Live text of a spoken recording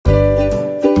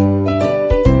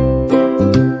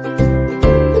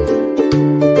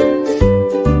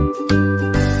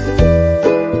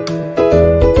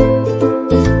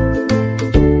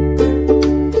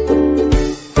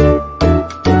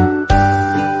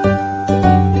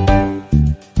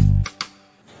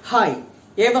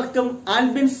ഏവർക്കും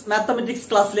ആൽബിൻസ് മാത്തമാറ്റിക്സ്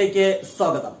ക്ലാസ്സിലേക്ക്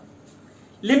സ്വാഗതം.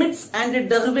 ലിമിറ്റ്സ് ആൻഡ്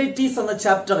ഡെറിവേറ്റീവ്സ് എന്ന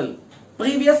ചാപ്റ്ററിൽ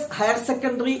പ്രീവിയസ് ഹയർ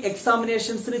സെക്കൻഡറി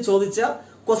എക്സാമിനേഷൻസിന് ചോദിച്ച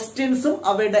ക്വസ്റ്റ്യൻസും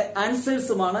അവയുടെ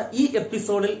ആൻസേഴ്സുമാണ് ഈ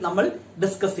എപ്പിസോഡിൽ നമ്മൾ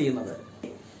ഡിസ്കസ് ചെയ്യുന്നത്.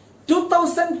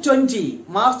 2020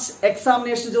 മാർച്ച്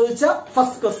എക്സാമിനേഷൻ ചോദിച്ച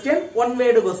first question, one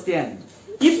word question.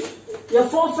 If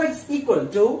f of x equal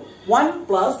to 1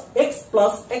 plus x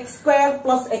plus x square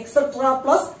plus etc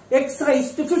plus x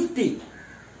raised to 50,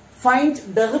 find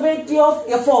derivative of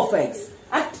f of x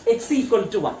at x equal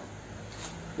to 1.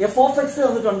 f of x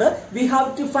തന്നിട്ടുണ്ട്, we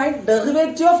have to find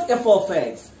derivative of f of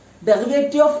x.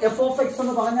 Derivative of f of x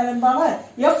എന്ന് പറഞ്ഞാൽ എന്താണ്?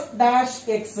 f dash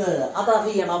x.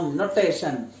 അതറിയണം,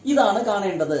 notation ഇതാണ്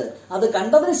കാണേണ്ടത്. അത്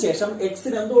കണ്ടതിന് ശേഷം x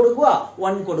ന് എന്ത് കൊടുക്കുക?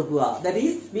 1 കൊടുക്കുക.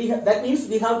 That means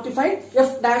we have to find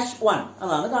f dash 1.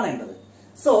 അതാണ് കാണേണ്ടത്.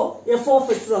 So f of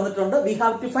x തന്നിട്ടുണ്ട്, we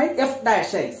have to find f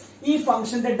dash x. ഈ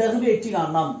ഫംഗ്ഷന്റെ ഡെറിവേറ്റീവ്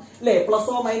കാണണം അല്ലെ.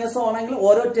 പ്ലസോ മൈനസോ ആണെങ്കിൽ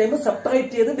ഓരോ ടേം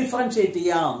സെപ്പറേറ്റ് ചെയ്ത് ഡിഫറൻഷിയേറ്റ്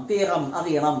ചെയ്യാം. തിയറം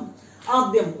അറിയണം.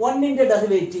 ആദ്യം 1ന്റെ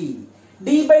derivative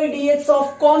d by dx of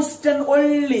constant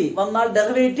only വന്നാൽ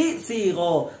ഡെറിവേറ്റീവ് 0.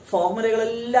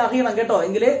 ഫോർമുലകളെല്ലാം അറിയണം കേട്ടോ,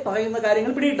 എങ്കിലേ പറയുന്ന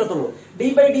കാര്യങ്ങൾ പിടികിട്ടത്തുള്ളൂ. d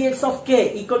by dx of k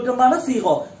equal to എന്താണ്?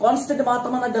 0. കോൺസ്റ്റന്റ്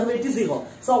മാത്രമാണ് ഡെറിവേറ്റീവ് 0.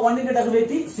 സോ 1ന്റെ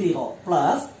ഡെറിവേറ്റീവ് 0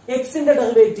 പ്ലസ് എക്സിന്റെ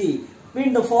ഡെറിവേറ്റീവ്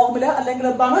വീണ്ടും ഫോർമുല അല്ലെങ്കിൽ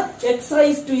എന്താണ്? x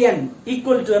raised to n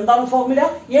equal to എന്താണ് formula?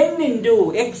 n into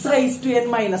x raised to n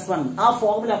minus 1. ആ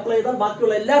ഫോർമുല അപ്ലൈ ചെയ്താൽ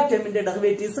ബാക്കിയുള്ള എല്ലാ ടേമിന്റെ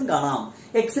ഡെറിവേറ്റീവ്സും കാണാം.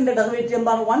 എക്സിന്റെ ഡെറിവേറ്റീവ്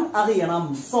എന്താണ്? 1 അറിയണം.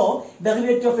 So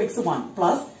derivative of x 1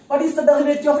 plus what is the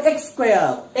derivative of x square?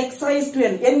 x raised to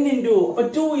n, n into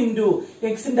 2 into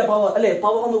x ന്റെ power അല്ലെ,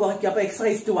 പവർ ഒന്ന് കുറയ്ക്കുക, അപ്പൊ x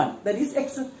raised to 1, that is x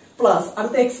plus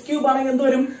അടുത്ത x ക്യൂബ് ആണെങ്കിൽ എന്ത്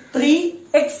വരും?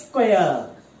 3x square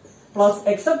plus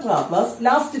et cetera plus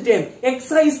last term x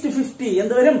raised to 50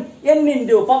 എന്ത് വരും? n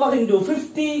into power into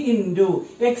 50 into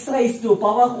x raised to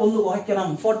power ഒന്ന് കുറയ്ക്കണം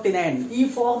 49. ഈ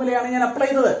ഫോർമുലയാണ് ഞാൻ അപ്ലൈ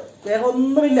ചെയ്തത്, വേറെ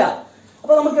ഒന്നുമില്ല.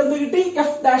 അപ്പൊ നമുക്ക് എന്ത് കിട്ടി?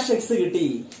 f dash x കിട്ടി.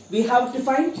 We have to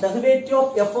find derivative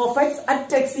of f of x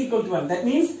at x equal to 1. That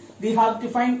means we have to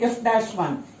find f dash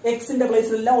 1. x ന്റെ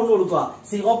പ്ലേസിൽ എല്ലാം 1 കൊടുക്കുക.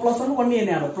 0 പ്ലസ് 1 1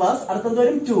 തന്നെയാണ്. പ്ലസ് അടുത്തത്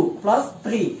വരും 2 plus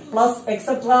 3 plus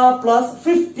et cetera plus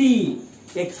 50.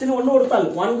 x ന് 1 കൊടുത്താൽ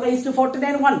 1 raised to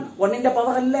 49 1. 1ന്റെ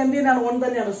പവർ എല്ലാം എന്ത് തന്നെയാണ്? 1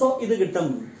 തന്നെയാണ്. സോ ഇത് കിട്ടും.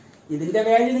 ഇതിന്റെ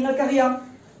വാല്യൂ നിങ്ങൾക്കറിയാം.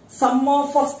 Sum of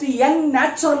first n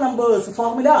natural numbers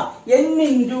formula n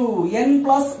into n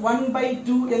plus 1 by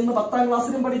 2 എന്ന് 10ാം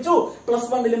ക്ലാസ്സിലും പഠിച്ചു, പ്ലസ്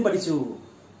 1ലും പഠിച്ചു.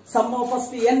 Sum of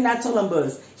first n natural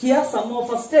numbers. Here sum of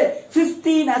first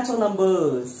 50 natural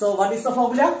numbers. So what is the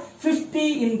formula? 50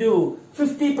 into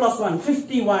 50 plus 1,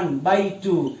 51 by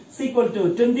 2 is equal to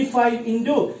 25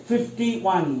 into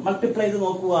 51. Multiply ചെയ്ത്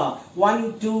നോക്കുക,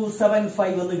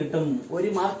 1275 എന്ന് കിട്ടും. ഒരു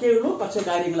മാർക്കേ ഉള്ളൂ, പക്ഷെ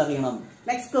കാര്യങ്ങൾ അറിയണം.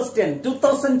 നെക്സ്റ്റ് ക്വസ്റ്റ്യൻ,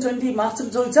 2020 മാർച്ചിൽ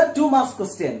ചോദിച്ച 2 marks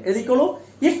question എഴുതിക്കോളൂ.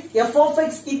 If f of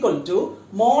x equal to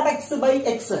mod x by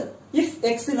x, if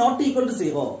x not equal to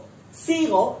 0,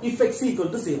 0 if x equal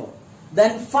to 0,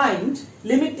 then find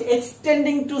limit x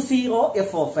tending to 0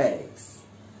 f of x.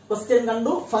 Question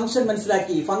കണ്ടു, function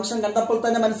മനസ്സിലാക്കി. Function കണ്ടപ്പോൾ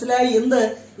തന്നെ മനസ്സിലായി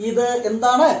ഇത്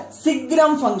എന്താണ്?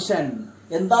 സിഗ്രം function.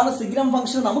 എന്താണ് സിഗ്രം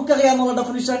function? നമുക്കറിയാവുന്ന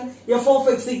definition f of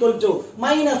x equal to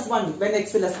 -1 when x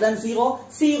less than 0,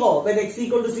 0 when x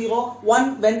equal to 0, 1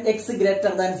 when x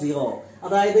greater than 0.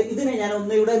 അതായത് ഇതിനെ ഞാൻ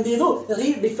ഒന്നുകൂടെ എന്ത് ചെയ്തു?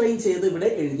 റീഡിഫൈൻ ചെയ്ത് ഇവിടെ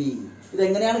എഴുതി.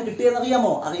 ഇതെങ്ങനെയാണ് കിട്ടിയെന്ന്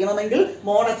അറിയാമോ? അറിയണമെങ്കിൽ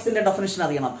മോഡ് എക്സിന്റെ ഡെഫിനിഷൻ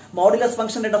അറിയണം. മോഡുലസ്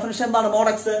ഫംഗ്ഷന്റെ ഡെഫിനിഷൻ എന്താണ്?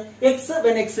 Mode X, X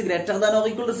when X greater than or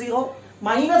equal to 0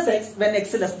 minus X when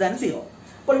X less than 0.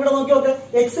 അപ്പോൾ ഇവിടെ നോക്കി നോക്ക്,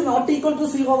 എക്സ് നോട്ട് ഈക്വൽ ടു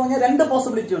 0 എന്ന് പറഞ്ഞാൽ 2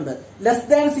 പോസിബിലിറ്റി ഉണ്ട്. ലെസ്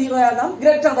ദാൻ 0 ആകാം,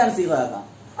 ഗ്രേറ്റർ ദാൻ 0 ആകാം.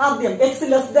 ആദ്യം എക്സ്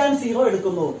ലെസ് ദാൻ 0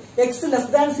 എടുക്കുന്നു. എക്സ് ലെസ്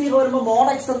ദാൻ 0 വരുമ്പോൾ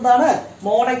മോഡ് എക്സ് എന്താണ്?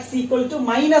 Mode X equal to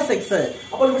minus X.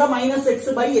 അപ്പോൾ ഇവിടെ minus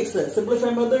X by X simplify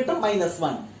ചെയ്യുമ്പോൾ എന്ത് കിട്ടും?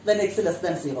 -1 when x less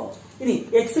than 0. ഇനി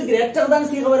x greater than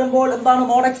 0 വരുമ്പോൾ എന്താണ്?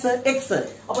 Mode X X.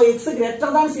 അപ്പോൾ x greater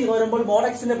than 0 വരുമ്പോൾ മോഡ്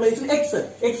എക്സിന്റെ പ്ലേസിൽ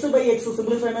x ബൈ x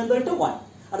സിംപ്ലിഫൈ ചെയ്യുമ്പോൾ എന്ത് കിട്ടും? 1.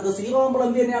 അടുത്ത 0 ആകുമ്പോൾ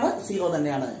എന്ത് തന്നെയാണ്? 0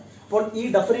 തന്നെയാണ്. അപ്പോൾ ഈ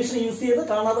ഡെഫിനേഷൻ യൂസ് ചെയ്ത്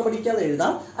കാണാതെ പഠിക്കാതെ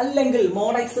എഴുതാം. അല്ലെങ്കിൽ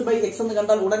മോഡ് എക്സ് ബൈ എക്സ് എന്ന്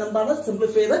കണ്ടാൽ ഉടൻ എന്താണ്?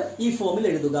 സിംപ്ലിഫൈ ചെയ്ത് ഈ ഫോമിൽ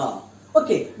എഴുതുക.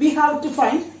 Okay, we have to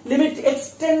find limit x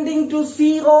tending to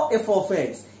 0 f of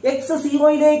x. x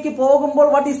 0യിലേക്ക് പോകുമ്പോൾ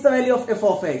what is the value of f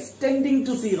of x tending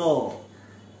to 0?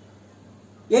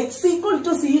 x equal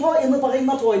to 0 എന്ന്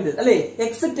പറയുന്ന പോയിന്റ് അല്ലെ,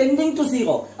 x tending to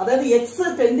 0. അതായത് x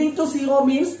tending to 0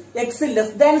 means x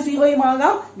less than 0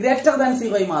 ആകാം, greater than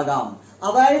 0 ആകാം.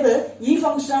 അതായത് ഈ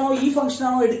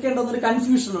ഫംഗ്ഷനാണോ എടുക്കേണ്ടതെന്നൊരു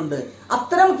confusion ഉണ്ട്.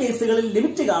 അത്തരം കേസുകളിൽ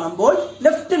ലിമിറ്റ് കാണുമ്പോൾ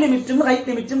ലെഫ്റ്റ് ലിമിറ്റും റൈറ്റ്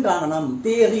ലിമിറ്റും കാണണം.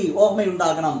 തിയറി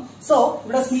ഓർമ്മയുണ്ടാകണം. സോ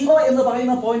ഇവിടെ 0 എന്ന്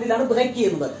പറയുന്ന പോയിന്റിലാണ് ബ്രേക്ക്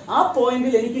ചെയ്യുന്നത്. ആ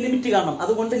പോയിന്റിൽ എനിക്ക് ലിമിറ്റ് കാണണം.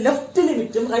 അതുകൊണ്ട് ലെഫ്റ്റ്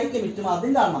ലിമിറ്റും റൈറ്റ് ലിമിറ്റും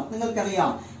ആദ്യം കാണണം.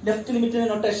 നിങ്ങൾക്കറിയാം ലെഫ്റ്റ് ലിമിറ്റിന്റെ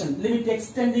notation, limit x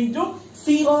tending to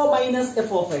 0 minus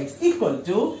f of x equal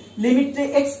to limit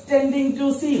x tending to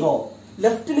 0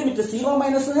 left limit 0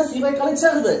 minus 0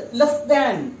 കളിച്ചത് ലെസ്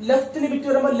ദാൻ, ലെഫ്റ്റ് ലിമിറ്റ്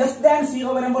വരുമ്പോൾ ലെസ് ദാൻ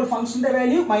 0 വരുമ്പോൾ ഫംഗ്ഷന്റെ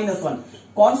വാല്യൂ -1.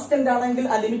 കോൺസ്റ്റന്റ് ആണെങ്കിൽ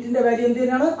ആ ലിമിറ്റിന്റെ വാല്യൂ എന്ത്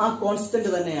തന്നെയാണ്? ആ കോൺസ്റ്റന്റ്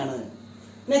തന്നെയാണ്.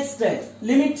 Next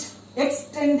limit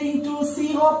extending to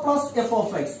 0 plus F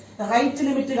of X. Right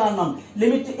limit കാണണം.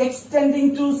 ലിമിറ്റ്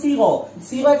എക്സ്റ്റെൻഡിങ് ടു 0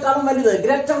 ക്കാളും വലുത്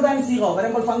ഗ്രേറ്റർ ദാൻ 0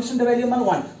 വരുമ്പോൾ ഫംഗ്ഷന്റെ വാല്യൂ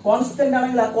 1. കോൺസ്റ്റന്റ്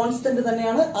ആണെങ്കിൽ ആ കോൺസ്റ്റന്റ്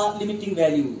തന്നെയാണ് ആ ലിമിറ്റിംഗ്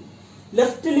വാല്യൂ.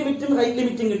 ലെഫ്റ്റ് ലിമിറ്റും റൈറ്റ്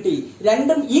ലിമിറ്റും കിട്ടി.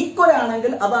 രണ്ടും ഈക്വൽ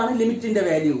ആണെങ്കിൽ അതാണ് ലിമിറ്റിന്റെ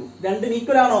വാല്യൂ. രണ്ടും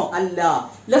ഈക്വൽ ആണോ? അല്ല.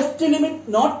 Left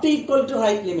limit not equal to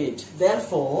right limit.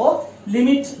 therefore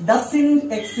limit doesn't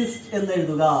exist എന്ന്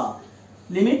എഴുതുക.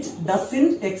 Limit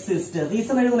doesn't exist.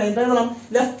 റീസൺ എഴുതണം. എന്താ എഴുതണം?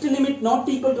 Left limit not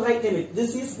equal to right limit.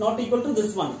 This is not equal to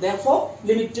this one. therefore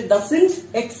limit doesn't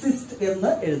exist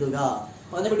എന്ന് എഴുതുക.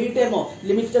 പറഞ്ഞ പിടിയിട്ടായിരുന്നോ?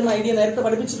 Limit എന്ന idea നേരത്തെ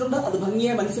പഠിപ്പിച്ചിട്ടുണ്ട്. അത്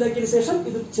ഭംഗിയെ മനസ്സിലാക്കിയതിനു ശേഷം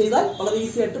ഇത് ചെയ്താൽ വളരെ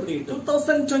ഈസി ആയിട്ട് പിടികിട്ടും.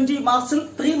 2020 മാർക്സിൽ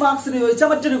 3 മാർക്സിന് ചോദിച്ച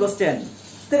മറ്റൊരു ക്വസ്റ്റ്യൻ,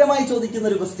 സ്ഥിരമായി ചോദിക്കുന്ന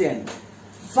ഒരു question.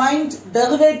 Find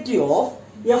derivative of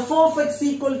F of X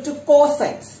equal to cos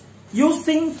X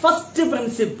using first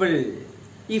principle.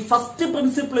 ഈ ഫസ്റ്റ്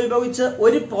പ്രിൻസിപ്പിൾ ഉപയോഗിച്ച്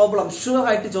ഒരു പ്രോബ്ലം ഷുവർ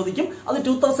ആയിട്ട് ചോദിക്കും. അത്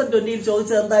 2020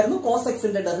 ചോദിച്ചത് എന്തായിരുന്നു? കോസ്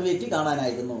എക്സിന്റെ ഡെറിവേറ്റീവ്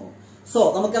കാണാനായിരുന്നു. സോ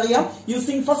നമുക്കറിയാം,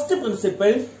 using first principle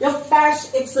F dash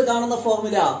X കാണുന്ന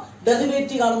ഫോർമുല,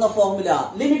 ഡെറിവേറ്റീവ് കാണുന്ന formula,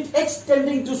 limit X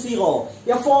tending to 0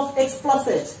 F of X plus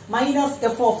H minus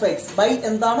F of X by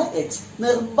എന്താണ്? എച്ച്.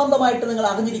 നിർബന്ധമായിട്ട് നിങ്ങൾ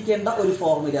അറിഞ്ഞിരിക്കേണ്ട ഒരു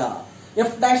formula.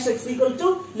 F dash X equal to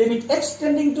limit X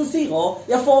tending to 0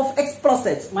 F of X plus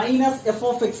H minus F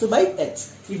of X by H.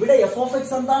 ഇവിടെ F of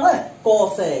X എന്താണ്?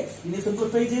 Cos X. ഇനി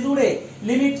simplify ചെയ്തൂടെ?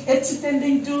 Limit H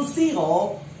tending to 0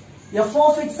 F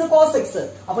of X cos X.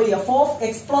 അപ്പൊ F of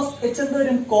X plus H എന്ത്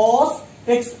വരും? Cos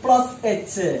X plus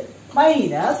H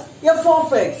minus F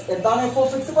of X. എന്താണ് F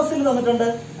of X? Question തന്നിട്ടുണ്ട്.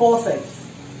 Cos X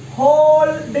whole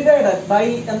divided by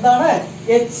എന്താണ്?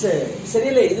 H.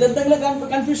 ശരിയല്ലേ? ഇതിൽ എന്തെങ്കിലും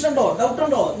confusion ഉണ്ടോ? ഡൗട്ട്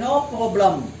ഉണ്ടോ? No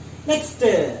problem.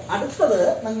 നെക്സ്റ്റ് അടുത്തത്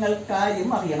നിങ്ങൾ കാര്യം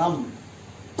അറിയണം.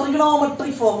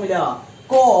 Trigonometry formula.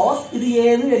 കോസ് ഇത്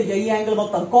എന്ന് വിചാരിക്കുക. ഈ ആംഗിൾ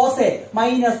മൊത്തം cos A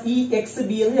minus E X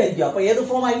B എന്ന് വിചാരിക്കുക. അപ്പൊ ഏത്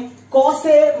ഫോമായി? Cos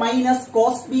A minus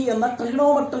cos B എന്ന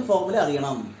ട്രിഗണോമെട്രി ഫോർമുല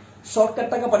അറിയണം. ഷോർട്ട്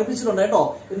കട്ട് ഒക്കെ പഠിപ്പിച്ചിട്ടുണ്ട് കേട്ടോ.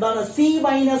 എന്താണ്? C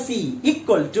minus C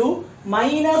equal to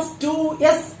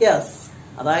 -2ss.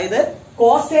 അതായത്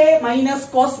cos A minus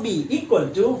cos B equal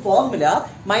to formula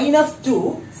 -2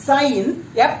 sine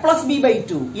A plus B by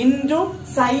 2 into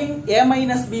sine A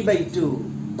minus B by 2.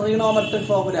 Trigonometry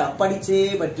formula പഠിച്ചേ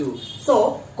പറ്റൂ. So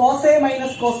cos A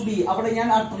minus cos B, അവിടെ ഞാൻ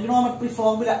ആ trigonometry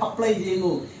formula apply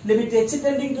ചെയ്യുന്നു. Limit H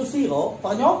tending to 0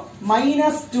 പറഞ്ഞോ?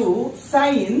 -2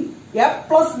 sine A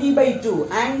plus B by 2.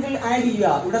 Angle add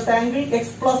ചെയ്യുക. ഇവിടുത്തെ angle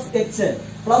X plus H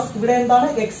plus ഇവിടെ എന്താണ്?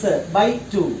 എക്സ് ബൈ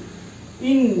 2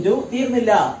 ഇൻറ്റു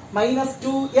തീർന്നില്ല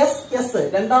 -2ss.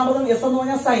 രണ്ടാമതും എസ് എന്ന്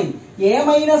പറഞ്ഞാൽ sine A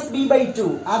minus B by 2.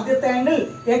 ആദ്യത്തെ angle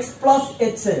X plus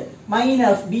H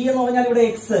minus B എന്ന് പറഞ്ഞാൽ ഇവിടെ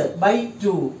X by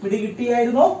 2.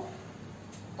 പിടികിട്ടിയായിരുന്നു?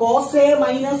 Cos A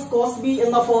minus cos B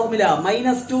എന്ന formula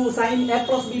 -2 sine A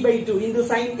plus B by 2 into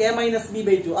sine A minus B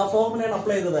by 2. ആ ഫോർമുലയാണ്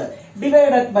apply ചെയ്തത്.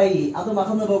 Divided by, അത്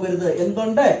മറന്നു പോകരുത്,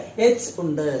 എന്തുണ്ട്? എച്ച്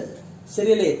ഉണ്ട്.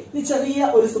 ശരിയല്ലേ? ഇനി ചെറിയ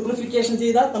ഒരു സിംപ്ലിഫിക്കേഷൻ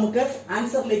ചെയ്താൽ നമുക്ക്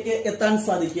ആൻസറിലേക്ക് എത്താൻ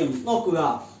സാധിക്കും. നോക്കുക.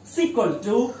 Equal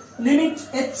to limit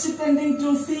H tending to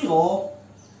 0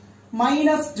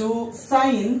 -2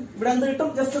 sign, ഇവിടെ എന്ത് കിട്ടും?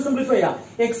 ജസ്റ്റ് സിംപ്ലിഫൈ ചെയ്യാം.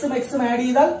 എക്സും എക്സും ആഡ്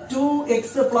ചെയ്താൽ 2x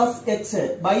പ്ലസ് എച്ച്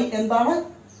ബൈ എന്താണ്?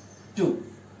 2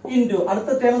 ഇൻറ്റു അടുത്ത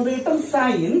ടേം എന്ത് കിട്ടും?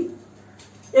 സൈൻ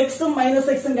എക്സും മൈനസ്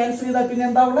എക്സും ക്യാൻസൽ ചെയ്താൽ പിന്നെ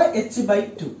എന്താ ഉള്ളത്? H by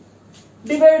 2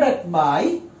 divided by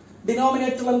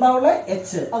denominator എന്താ ഉള്ളത്?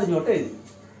 എച്ച്. അതിനോട്ട് എഴുതി.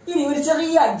 ഇനി ഒരു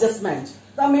ചെറിയ അഡ്ജസ്റ്റ്മെന്റ്.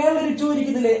 മേളൊരു 2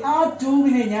 ഇരിക്കുന്നില്ലേ? ആ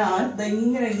 2വിനെ ഞാൻ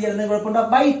ഇങ്ങനെ എഴുതിയാൽ കുഴപ്പമുണ്ടോ?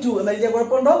 ബൈ 2 എന്ന് എഴുതിയാൽ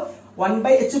കുഴപ്പമുണ്ടോ?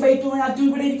 1/h/2 ആ 2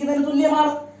 ഇവിടെ ഇരിക്കുന്നതിന്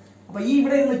തുല്യമാണ്. അപ്പൊ ഈ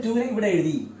ഇവിടെ ഇരുന്ന് 2വിനെ ഇവിടെ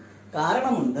എഴുതി.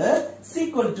 കാരണമുണ്ട്.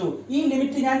 ഈക്വൽ ടു ഈ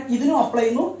ലിമിറ്റ് ഞാൻ ഇതിനും അപ്ലൈ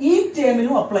ചെയ്യുന്നു, ഈ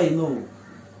ടേമിനും അപ്ലൈ ചെയ്യുന്നു.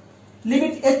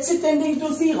 Limit H tending to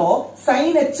 0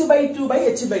 sign h/2 by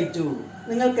h/2.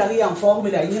 നിങ്ങൾക്കറിയാം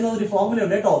ഫോർമുല. ഇങ്ങനെ ഒരു ഫോർമുല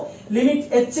ഉണ്ട് കേട്ടോ. Limit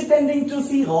H tending to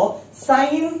 0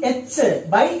 sign H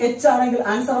by H ആണെങ്കിൽ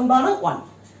ആൻസർ എന്താണ്? 1.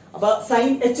 അപ്പൊ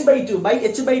സൈൻ h/2 ബൈ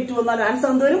h/2 എന്നാൽ ആൻസർ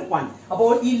എന്ത് വരും? 1.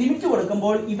 അപ്പോൾ ഈ ലിമിറ്റ്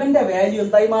കൊടുക്കുമ്പോൾ ഇവന്റെ വാല്യൂ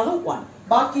എന്തായി മാറും? 1.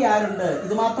 ബാക്കി ആരുണ്ട്?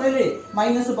 ഇത് മാത്രമല്ലേ?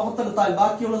 മൈനസ് പുറത്തെടുത്താൽ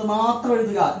ബാക്കിയുള്ളത് മാത്രം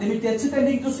എഴുതുക. Limit H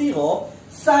tending to 0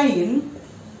 sign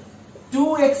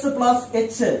 2x plus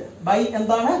H by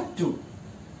എന്താണ്? 2.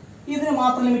 ഇതിന്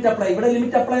മാത്രം ലിമിറ്റ് അപ്ലൈ. ഇവിടെ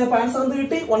ലിമിറ്റ് അപ്ലൈ ചെയ്തപ്പോൾ ആൻസർ എന്ത്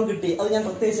കിട്ടി? 1 കിട്ടി. അത് ഞാൻ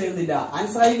പ്രത്യേകിച്ച് എഴുതില്ല.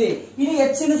 ആൻസർ ആയില്ലേ? ഇനി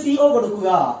എച്ചിന് 0 കൊടുക്കുക.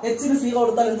 എച്ചിന് 0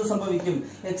 കൊടുത്താൽ എന്ത് സംഭവിക്കും?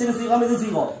 എച്ചിന് 0 ഇത്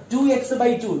 0.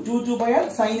 2x/2 2 പോയാൽ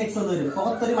സൈൻ എക്സ് എന്ന് വരും.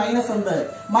 പുറത്തൊരു മൈനസ് ഉണ്ട്.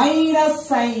 Minus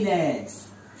sign X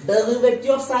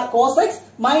derivative of cos x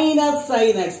minus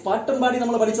sin x. പാട്ടും പാടി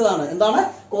നമ്മൾ പഠിച്ചതാണ്. എന്താണ്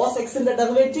cos x ന്റെ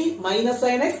derivative minus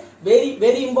sin x.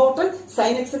 Very important.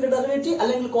 sin x ന്റെ ഡെറിവേറ്റീവ്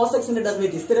അല്ലെങ്കിൽ cos x ന്റെ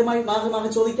ഡെറിവേറ്റീവ് സ്ഥിരമായി മാറി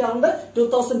ചോദിക്കാറുണ്ട്.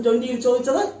 2020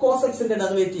 ചോദിച്ചത് cos x ന്റെ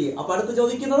ഡെറിവേറ്റീവ്. അപ്പൊ അടുത്ത്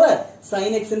ചോദിക്കുന്നത്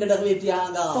sin x ന്റെ ഡെറിവേറ്റീവ്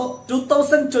ആകാം.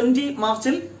 2020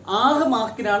 മാർച്ചിൽ 6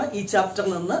 മാർക്കിനാണ് ഈ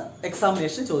ചാപ്റ്ററിൽ നിന്ന്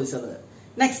എക്സാമിനേഷൻ ചോദിച്ചത്.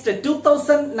 നെക്സ്റ്റ്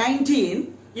 2019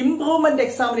 ഇംപ്രൂവ്മെന്റ്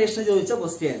എക്സാമിനേഷൻ ചോദിച്ച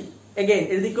question. Again,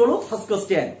 എഴുതിക്കോളൂ. First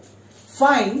question,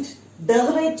 find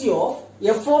derivative of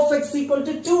f of x equal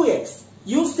to 2x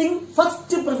using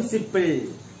first principle.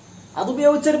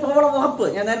 അതുപയോഗിച്ചൊരു പ്രബല ഉറപ്പ്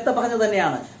ഞാൻ നേരത്തെ പറഞ്ഞത്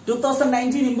തന്നെയാണ്.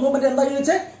 2019 ഇംപ്രൂവ്മെന്റ് എന്താ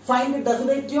ചോദിച്ചത്? Find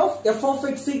derivative of f of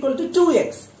x equal to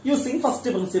 2x using first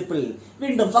principle.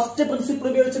 വീണ്ടും ഫസ്റ്റ് പ്രിൻസിപ്പിൾ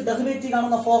ഉപയോഗിച്ച് ഡെറിവേറ്റീവ്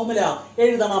കാണുന്ന ഫോർമുല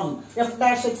എഴുതണം. f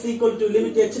dash x equal to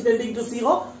limit h tending to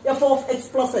 0 f of x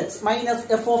plus h minus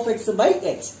f of x by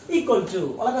h equal to,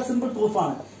 വളരെ simple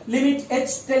പ്രൂഫാണ്. Limit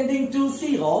h tending to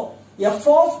 0 f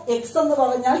of x എന്ന്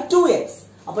പറഞ്ഞാൽ 2x.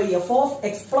 അപ്പൊ f of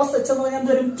x plus h എന്ന് പറഞ്ഞാൽ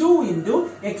വരും 2 into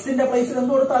x ന്റെ പ്ലേസിൽ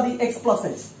എന്ത് കൊടുത്താൽ മതി? x plus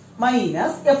h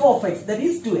minus f of x that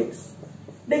is 2x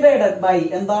divided by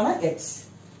എന്താണ് h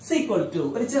equal to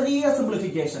ഒരു ചെറിയ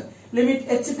simplification. Limit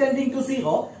h tending to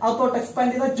 0 അകത്തോട്ട്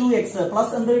എക്സ്പാൻഡ് ചെയ്താൽ 2x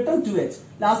പ്ലസ് എന്ത് കിട്ടും? 2h.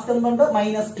 ലാസ്റ്റ് എന്തുണ്ട്?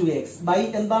 മൈനസ് 2x ബൈ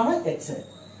എന്താണ്? h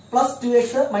plus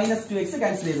 2x minus 2x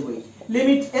cancel ചെയ്ത് പോയി.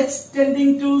 ലിമിറ്റ് h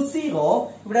tending to 0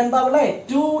 ഇവിടെ എന്താ ഉള്ളത്?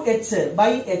 2h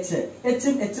by h.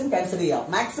 hും hും ക്യാൻസൽ ചെയ്യാം.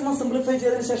 മാക്സിമം സിംപ്ലിഫൈ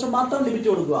ചെയ്തതിനു ശേഷം മാത്രം ലിമിറ്റ്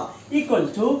കൊടുക്കുക. Equal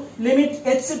to limit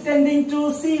h tending to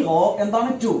 0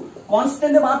 എന്താണ്? 2.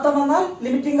 കോൺസ്റ്റന്റ് മാത്രം വന്നാൽ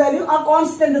ലിമിറ്റിംഗ് വാല്യൂ ആ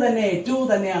കോൺസ്റ്റന്റ് തന്നെ 2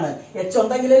 തന്നെയാണ്. h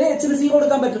ഉണ്ടെങ്കിലേ h ന് 0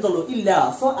 കൊടുക്കാൻ പറ്റത്തുള്ളൂ. ഇല്ല.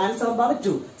 സോ ആൻസർ എന്താണ്?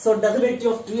 2. So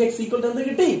derivative of 2x equal to എന്ത്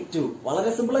കിട്ടി? 2.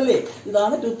 വളരെ സിമ്പിൾ അല്ലേ?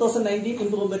 ഇതാണ് 2019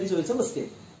 ഇംപ്രൂവ്മെന്റ് ചോദിച്ച question.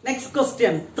 Next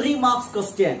question, 3 marks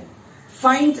question.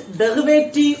 Find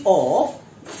derivative of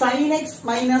sin x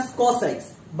minus cos x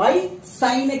by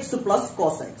sin x plus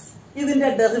cos x. ഇതിന്റെ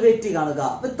ഡെറിവേറ്റീവ് കാണുക.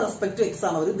 വിത്ത് റെസ്പെക്ട് ടു x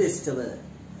ആണ് അവർ ഉദ്ദേശിച്ചത്.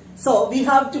 So we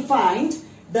have to find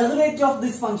derivative of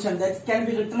this function that can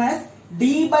be written as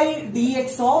d by dx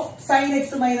of sin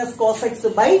x minus cos x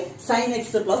by sin x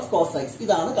plus cos x.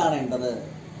 ഇതാണ് കാണേണ്ടത്.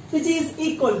 Which is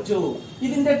equal to,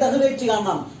 ഇതിന്റെ derivative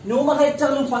കാണണം.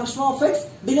 ന്യൂമറേറ്ററിലും function of X,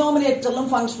 ഡിനോമിനേറ്ററിലും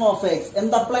function of X.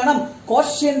 എന്ത് apply ചെയ്യണം?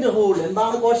 Quotient rule.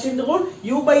 എന്താണ് quotient rule?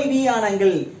 u by v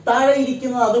ആണെങ്കിൽ താഴെ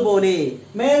ഇരിക്കുന്നത് അതുപോലെ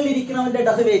മേളിലിരിക്കുന്നവന്റെ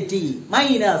ഡെറിവേറ്റീവ്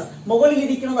മൈനസ്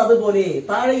മുകളിലിരിക്കുന്നത് അതുപോലെ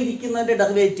താഴെ ഇരിക്കുന്നതിന്റെ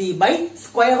derivative by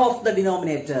square of the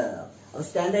denominator. അത്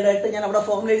സ്റ്റാൻഡേർഡ് ആയിട്ട് ഞാൻ അവിടെ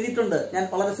ഫോർമുല എഴുതിയിട്ടുണ്ട്. ഞാൻ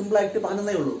വളരെ സിമ്പിൾ ആയിട്ട്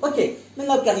പറഞ്ഞതേ ഉള്ളൂ. ഓക്കെ,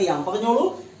 നിങ്ങൾക്കറിയാം. പറഞ്ഞോളൂ.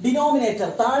 ഡിനോമിനേറ്റർ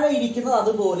താഴെ ഇരിക്കുന്നത്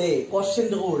അതുപോലെ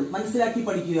കോഷ്യന്റ് റൂൾ മനസ്സിലാക്കി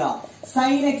പഠിക്കുക.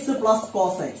 Sign X plus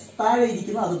cos X താഴെ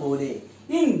ഇരിക്കുന്നത് അതുപോലെ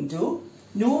ഇൻറ്റു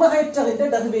ന്യൂമറേറ്ററിന്റെ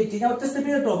ഡെറിവേറ്റീവ്. ഞാൻ ഒറ്റ സ്റ്റെപ്പ്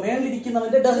കേട്ടോ.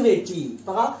 മേളിലിരിക്കുന്നവന്റെ ഡെറിവേറ്റീവ്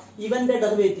ഇവന്റെ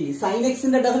ഡെറിവേറ്റീവ് സൈൻ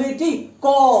എക്സിന്റെ derivative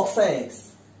cos X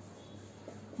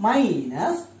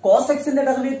minus cos എക്സിന്റെ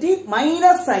derivative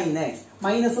minus sign X.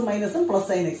 മൈനസും മൈനസും plus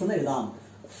sine X എന്ന് എഴുതാം.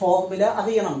 ഫോർമുല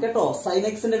അറിയണം കേട്ടോ. സൈൻ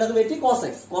എക്സിന്റെ ഡെറിവേറ്റീവ് കോസ്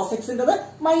എക്സ്, കോസ് എക്സിന്റെ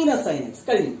മൈനസ് സൈൻ എക്സ്.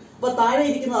 കഴിഞ്ഞു. അപ്പൊ താഴെ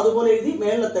ഇരിക്കുന്നത് അതുപോലെ എഴുതി.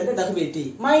 മേളിലത്തെ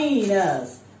ഡെറിവേറ്റീവ്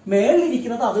മൈനസ്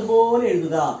മേളിലിരിക്കുന്നത് അതുപോലെ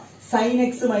എഴുതുക. Sign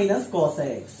X minus cos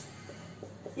X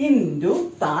into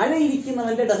താഴെ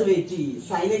ഇരിക്കുന്നവന്റെ ഡെറിവേറ്റീവ്.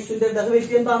 സൈൻ എക്സിന്റെ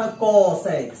ഡെറിവേറ്റീവ് എന്താണ്?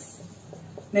 Cos X.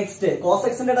 നെക്സ്റ്റ് കോസ്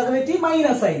എക്സിന്റെ ഡെറിവേറ്റീവ്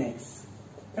മൈനസ് സൈൻ എക്സ്.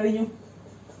 കഴിഞ്ഞു.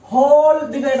 ഹോൾ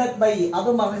ഡിവൈഡഡ് ബൈ,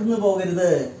 അത് മറന്നു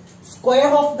പോകരുത്,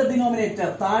 സ്ക്വയർ ഓഫ് ദ ഡിനോമിനേറ്റർ.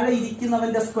 താഴെ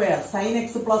ഇരിക്കുന്നവന്റെ square sine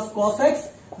X plus cos X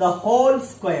the whole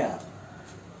square.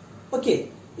 Okay,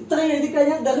 ഇത്രയും എഴുതി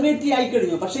കഴിഞ്ഞാൽ ഡെറിവേറ്റീവ് ആയി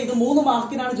കഴിഞ്ഞു. പക്ഷെ ഇത് 3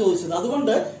 മാർക്കിനാണ് ചോദിച്ചത്.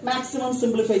 അതുകൊണ്ട് മാക്സിമം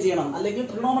സിംപ്ലിഫൈ ചെയ്യണം. അല്ലെങ്കിൽ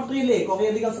ട്രിഗണോമെട്രിയിലെ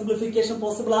കുറേയധികം സിംപ്ലിഫിക്കേഷൻ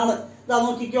പോസിബിൾ ആണ്. ഇതാ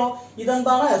നോക്കിക്കോ.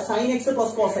 ഇതെന്താണ്? Sign X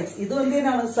plus cos X. ഇത്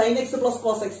എന്തിനാണ്? Sign X plus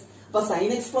cos X. അപ്പൊ സൈൻ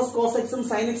എക്സ് പ്ലസ് കോസ് എക്സും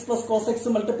സൈൻ എക്സ് പ്ലസ് കോസ്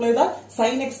എക്സും മൾട്ടിപ്ലൈ ചെയ്താൽ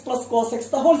sign X plus cos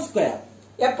X the whole square.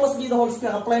 a plus b the whole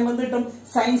square apply എന്ത് കിട്ടും?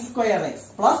 sin square x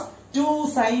plus 2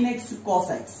 sin x cos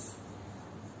x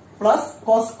plus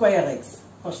cos square x.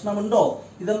 പ്രശ്നമുണ്ടോ?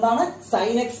 ഇതെന്താണ്?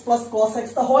 sin x plus cos x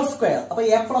the whole square. അപ്പൊ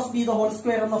a plus b the whole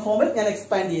square എന്ന ഫോമിൽ ഞാൻ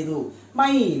expand ചെയ്തു.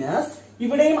 Minus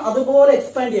ഇവിടെയും അതുപോലെ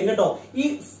എക്സ്പാൻഡ് ചെയ്യാം കേട്ടോ.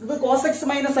 ഇത് cos x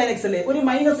minus sin x അല്ലേ? ഒരു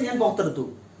മൈനസ് ഞാൻ പുറത്തെടുത്തു.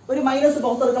 ഒരു മൈനസ്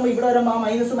പുറത്തെടുക്കുമ്പോൾ ഇവിടെ വരുമ്പോൾ ആ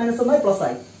മൈനസ് മൈനസ് ഒന്നായി പ്ലസ്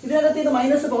ആയി. ഇതിനകത്ത് ഇത്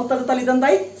minus പുറത്തെടുത്താൽ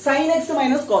ഇതെന്തായി? sin x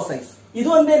minus cos x.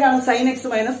 ഇതും എന്തിനാണ്? sin x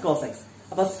minus cos x.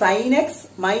 അപ്പൊ sin x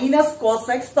minus cos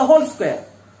x the whole square.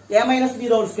 a minus b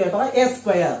the whole square അപ്പൊ a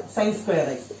square sin square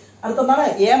x. അടുത്തെന്താണ്?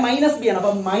 a minus b ആണ്.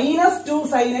 അപ്പൊ minus 2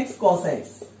 sin x cos x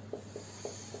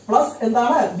plus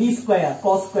എന്താണ്? b square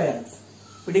cos square x.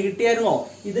 പിടി കിട്ടിയായിരുന്നോ?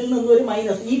 ഇതിൽ നിന്നൊരു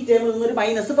minus, ഈ ടേമിൽ നിന്നൊരു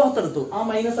മൈനസ് പുറത്തെടുത്തു. ആ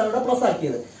മൈനസ് അവിടെ പ്ലസ്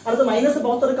ആക്കിയത്. അടുത്ത minus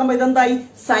പുറത്തെടുക്കുമ്പോൾ ഇതെന്തായി?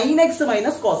 sin x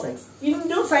minus cos x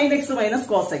into sin x minus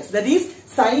cos x. That is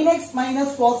sin x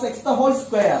minus cos x the whole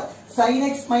square. sin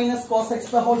x minus cos x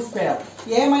the whole square,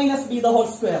 a minus b the whole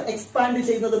square. Expand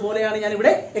ചെയ്യുന്നത് പോലെയാണ് ഞാൻ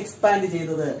ഇവിടെ expand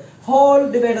ചെയ്തത്. Whole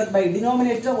divided by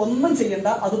denominator ഒന്നും ചെയ്യണ്ട,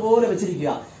 അതുപോലെ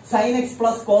വെച്ചിരിക്കുക. sin x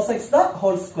plus cos x the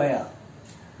whole square.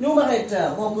 Numerator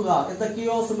നോക്കുക,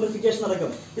 എന്തൊക്കെയോ സിംപ്ലിഫിക്കേഷൻ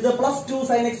നടക്കും. ഇത് +2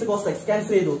 sin x cos x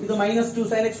cancel ചെയ്തു. ഇത് -2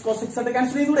 sin x cos x ആയിട്ട്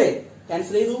ക്യാൻസൽ ചെയ്തൂടെ?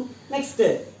 ക്യാൻസൽ ചെയ്തു. Next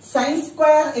sin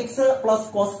square x plus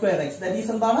cos square x, that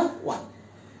is എന്താണ് 1.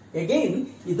 Again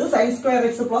ഇത് sin square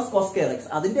x plus cos square x,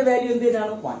 അതിന്റെ വാല്യൂ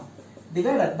എന്തിനാണ് 1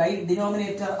 ഡിവൈഡഡ് ബൈ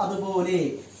ഡിനോമിനേറ്റർ അതുപോലെ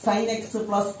sin x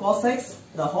plus cos x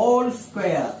the whole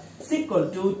square is equal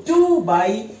to 2 by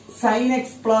sin x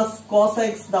plus cos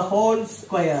x the whole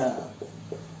square,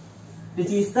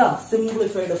 which is the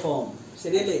simplified form.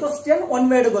 ശരിയല്ലേ? Question, one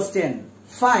word question.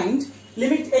 Find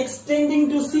limit x tending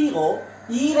to 0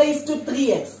 e raised to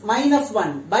 3x minus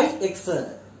 1 by x.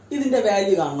 ഇതിന്റെ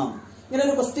value കാണണം. ഇങ്ങനെ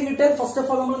ഒരു question കിട്ടിയാൽ first of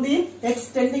all നമ്മൾ എന്ത് ചെയ്യും? x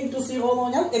tending to 0 എന്ന്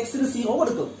പറഞ്ഞാൽ x ന് 0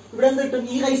 കൊടുക്കും. ഇവിടെ എന്ത് കിട്ടും?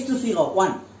 e raised to 0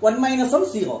 1 minus 1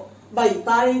 0 by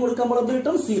താഴെയും കൊടുക്കുമ്പോൾ എന്ത്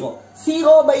കിട്ടും?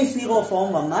 0 by 0 ഫോം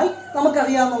വന്നാൽ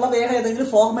നമുക്കറിയാവുന്ന വേറെ ഏതെങ്കിലും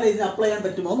ഫോർമുല ഇതിന് അപ്ലൈ ചെയ്യാൻ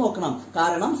പറ്റുമോ നോക്കണം.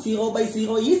 കാരണം 0 by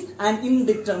 0 is an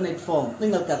indeterminate form,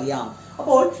 നിങ്ങൾക്കറിയാം.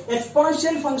 അപ്പോൾ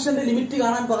എക്സ്പോണൻഷ്യൽ ഫംഗ്ഷന്റെ ലിമിറ്റ്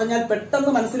കാണാൻ പറഞ്ഞാൽ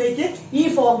പെട്ടെന്ന് മനസ്സിലേക്ക് ഈ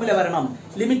ഫോർമുല വരണം.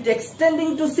 Limit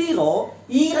extending to 0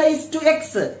 e raised to x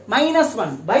minus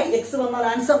 1 by x വന്നാൽ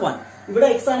ആൻസർ 1. ഇവിടെ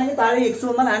x ആണെങ്കിൽ താഴെ x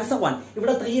വന്നാൽ ആൻസർ 1.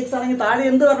 ഇവിടെ 3x ആണെങ്കിൽ താഴെ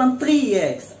എന്ത് വരണം?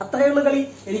 3x. അത്രയുള്ള കളി.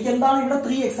 എനിക്ക് എന്താണ് ഇവിടെ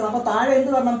 3x, അപ്പൊ താഴെ എന്ത്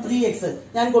വരണം? 3x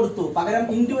ഞാൻ കൊടുത്തു. പകരം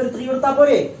ഇൻറ്റു ഒരു 3 കൊടുത്താൽ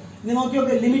പോരെ? ഇനി നോക്കി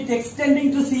നോക്ക്, ലിമിറ്റ്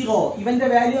എക്സ്റ്റെൻഡിങ് ടു 0 ഇവന്റെ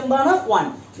വാല്യൂ എന്താണ്?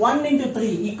 1 into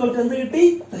 3 ഈക്വൽ ടു എന്ത് കിട്ടി?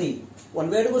 3. വൺ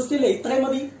വേർഡ് ക്വസ്റ്റ്യൻ അല്ലേ? ഇത്രയും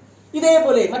മതി.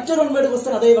 ഇതേപോലെ മറ്റൊരു വൺ വേർഡ്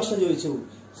ക്വസ്റ്റ്യൻ അതേ വർഷം ചോദിച്ചു.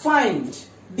 Find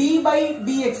d by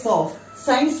dx of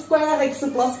sin square x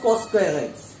plus cos square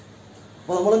x.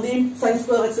 അപ്പൊ നമ്മൾ എന്ത് ചെയ്യും? sin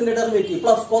square x ന്റെ derivative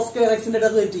plus cos square x ന്റെ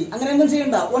ഡെറിവേറ്റീവ്. അങ്ങനെ ഒന്നും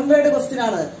ചെയ്യണ്ട, വൺ വേർഡ് ക്വസ്റ്റ്യൻ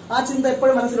ആണ്. ആ ചിന്ത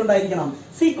എപ്പോഴും മനസ്സിലുണ്ടായിരിക്കണം.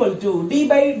 Equal to d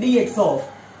by dx of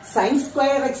sin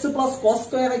square x plus cos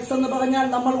square x എന്ന് പറഞ്ഞാൽ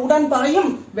നമ്മൾ ഉടൻ പറയും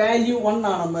വാല്യൂ 1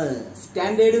 ആണെന്ന്.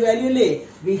 സ്റ്റാൻഡേർഡ് വാല്യൂ അല്ലേ?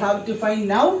 We have to find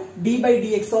now d by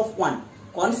dx of 1.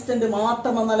 Constant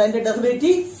മാത്രം വന്നാൽ അതിന്റെ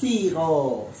ഡെറിവേറ്റീവ് 0.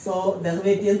 സോ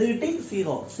ഡെറിവേറ്റീവ് എന്ത് കിട്ടി?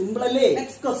 0. സിമ്പിൾ അല്ലേ?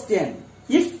 Next question.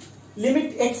 If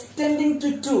limit extending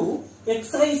to 2 x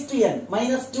raised to n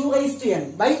minus 2 raised to n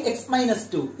by x minus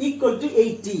 2 equal to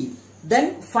 80, then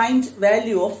find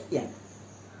value of n.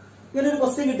 ഇങ്ങനെ ഒരു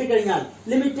question കിട്ടിക്കഴിഞ്ഞാൽ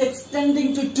limit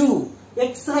extending to 2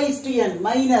 x raised to n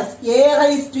minus a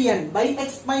raised to n by x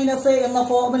minus a എന്ന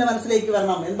formula മനസ്സിലേക്ക്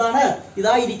വരണം. എന്താണ്?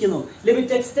 ഇതായിരിക്കുന്നു.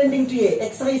 Limit extending to a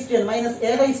x raised to n minus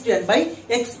a raised to n by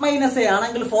x minus a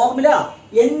ആണെങ്കിൽ formula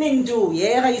n into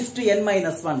a raised to n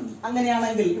minus 1.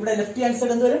 അങ്ങനെയാണെങ്കിൽ ഇവിടെ left hand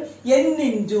side എന്ത് വരും? n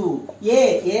into a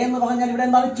എന്ന് പറഞ്ഞാൽ ഇവിടെ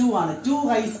എന്താണ്? 2 ആണ്. 2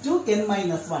 raised to n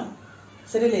minus 1.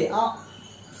 ശരിയല്ലേ? ആ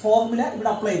ഫോർമുല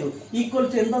ഇവിടെ അപ്ലൈ ചെയ്തു. ഈക്വൽ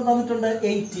ടു എന്താ തന്നിട്ടുണ്ട്?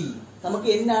 80. നമുക്ക്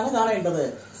n ആണ് കാണേണ്ടത്.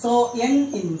 So n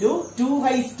into 2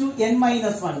 raised to n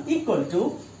minus 1 equal to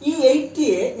ഈ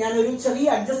 80യെ ഞാൻ ഒരു ചെറിയ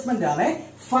അഡ്ജസ്റ്റ്മെന്റ് ആണ്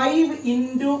 5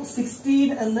 into 16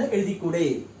 എന്ന് എഴുതിക്കൂടെ?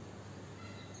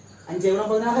 5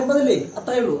 16 അല്ലേ?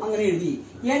 അത്രേ ഉള്ളൂ. അങ്ങനെ എഴുതി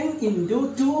n into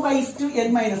 2 raised to n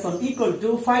minus 1 equal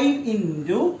to 5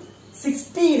 into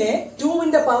 16നെ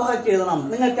 2ന്റെ power ആക്കി എഴുതണം.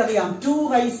 നിങ്ങൾക്കറിയാം 2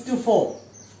 raised to 4.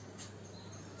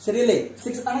 ശരിയല്ലേ?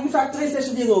 6 ആണെങ്കിൽ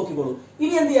ഫാക്ടറൈസേഷൻ ചെയ്ത് നോക്കിക്കോളൂ.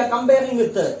 ഇനി എന്ത് ചെയ്യാം? കമ്പയറിംഗ്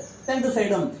വിത്ത് രണ്ട്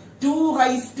സൈഡും 2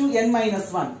 raised to n minus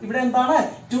 1. ഇവിടെ എന്താണ്?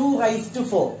 2 raised to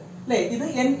 4 അല്ലെ? ഇത്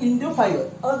n into 5.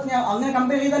 അത് ഞാൻ അങ്ങനെ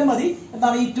കമ്പയർ ചെയ്താലും മതി.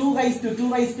 എന്താണ് ഈ 2 raised to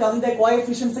അതിന്റെ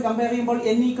കോഎഫിഷ്യൻസ് കമ്പയർ ചെയ്യുമ്പോൾ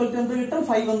n ഈക്വൽ ടു എന്ത് കിട്ടും?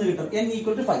 5 എന്ന് കിട്ടും. n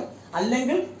equal to 5.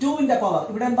 അല്ലെങ്കിൽ 2ന്റെ പവർ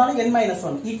ഇവിടെ എന്താണ്? n minus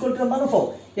 1 ഈക്വൽ ടു എന്താണ്? 4.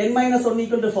 n minus 1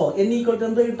 equal to 4. n equal to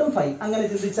എന്ത് കിട്ടും? 5. അങ്ങനെ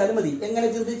ചിന്തിച്ചാലും മതി. എങ്ങനെ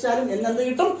ചിന്തിച്ചാലും n എന്ത്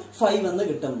കിട്ടും? 5 എന്ന്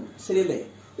കിട്ടും. ശരിയല്ലേ?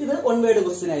 ഇത് വൺ വേർഡ്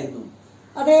ക്വസ്റ്റ്യൻ ആയിരുന്നു.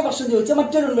 അതേ വർഷം ചോദിച്ച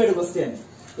മറ്റൊരു one word question.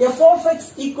 f of x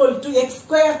equal to x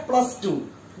square plus 2,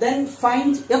 then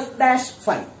find f dash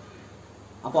 5.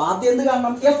 അപ്പൊ ആദ്യം എന്ത്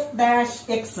കാണണം? f dash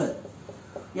x.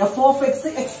 f of x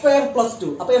x square plus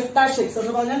 2. അപ്പൊ f dash x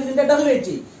എന്ന് പറഞ്ഞാൽ ഇതിന്റെ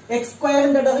ഡെറിവേറ്റീവ്. x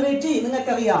സ്ക്വയറിന്റെ ഡെറിവേറ്റീവ്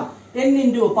നിങ്ങൾക്കറിയാം n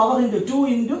into power into 2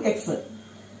 into x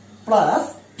plus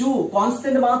 2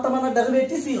 constant മാത്രമാണ്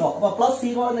ഡെറിവേറ്റീവ് 0. അപ്പൊ പ്ലസ്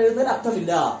 0 എന്ന് എഴുതുന്നതിന്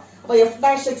അർത്ഥമില്ല. അപ്പൊ f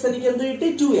dash x എനിക്ക് എന്ത് കിട്ടി?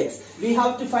 2x. We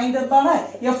have to find എന്താണ്?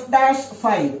 f dash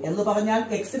 5 എന്ന് പറഞ്ഞാൽ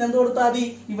x ന് എന്ത് കൊടുത്താൽ മതി?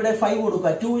 ഇവിടെ 5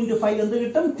 കൊടുക്കുക. 2 into 5 എന്ത്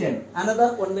കിട്ടും? 10. Another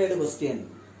one word question.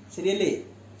 ശരിയല്ലേ?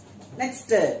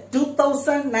 നെക്സ്റ്റ്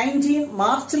 2019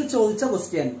 മാർച്ചിൽ ചോദിച്ച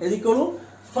question എഴുതിക്കോളൂ.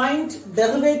 Find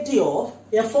derivative of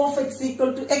f of x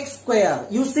equal to x square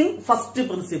using first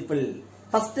principle.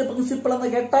 First principle എന്ന്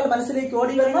കേട്ടാൽ മനസ്സിലേക്ക്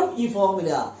ഓടി വരണം ഈ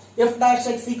formula. f dash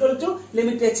x equal to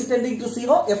limit h tending to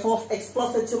 0 f of x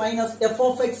plus h minus f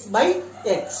of x by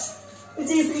h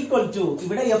which is equal to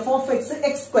ഇവിടെ f of x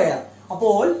x square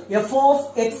അപ്പോൾ F of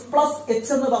X plus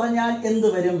H എന്ന് പറഞ്ഞാൽ എന്ത്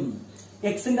വരും?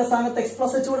 എക്സിന്റെ സ്ഥാനത്ത് X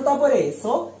plus H കൊടുത്താൽ പോരെ.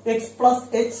 So X plus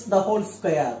H the whole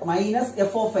square minus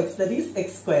F of X that is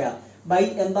X square by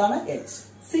എന്താണ് H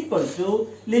equal to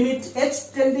limit H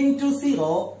tending to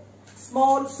 0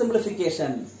 small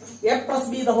simplification A plus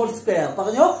B the whole square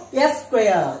പറഞ്ഞോ S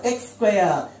square X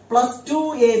square plus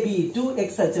 2ab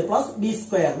 2xh plus B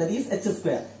square that is H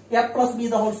square A plus B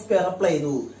the whole square apply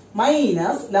ചെയ്തു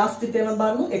minus last term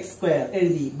എന്തായിരുന്നു X square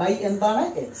എഴുതി by എന്താണ്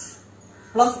H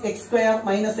plus X square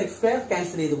minus X square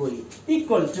cancel ചെയ്ത് പോയി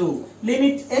equal to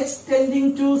limit H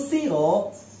tending to 0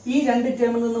 ഈ രണ്ട്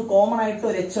ടേമിൽ നിന്നും കോമൺ ആയിട്ട്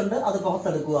ഒരു എച്ച് ഉണ്ട് അത്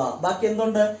പുറത്തെടുക്കുക. ബാക്കി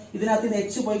എന്തുണ്ട്? ഇതിനകത്ത് നിന്ന്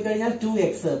എച്ച് പോയി കഴിഞ്ഞാൽ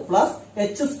 2x പ്ലസ്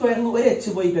എച്ച് സ്ക്വയറിന് ഒരു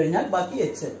എച്ച് പോയി കഴിഞ്ഞാൽ ബാക്കി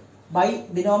H by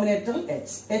denominator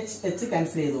H H H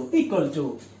cancel ചെയ്തു equal to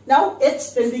now H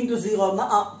tending to 0 എന്ന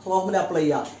ഫോർമുല അപ്ലൈ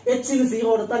ചെയ്യാം. എച്ചിന്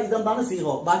 0 എടുത്താൽ ഇതെന്താണ്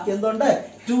 0 ബാക്കി എന്തുണ്ട്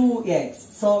 2x.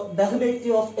 So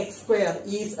derivative of X square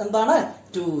is എന്താണ്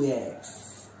 2x.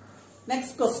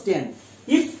 Next question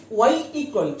if y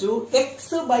equal to x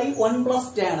by 1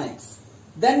 plus tan x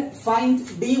then find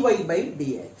dy by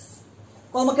dx.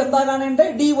 അപ്പോൾ നമുക്ക് എന്താ കാണേണ്ടത്?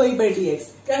 dy by dx.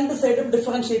 രണ്ട് സൈഡും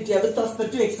ഡിഫറൻഷിയേറ്റ് ചെയ്യുക with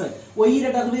respect to x. y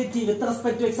യുടെ derivative with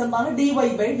respect to x എന്താണ് dy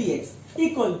by dx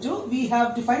equal to we have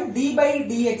to find d by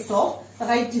dx of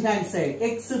right hand side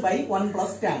x by 1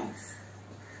 plus tan x.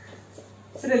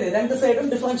 ശരിയല്ലേ? രണ്ട് സൈഡും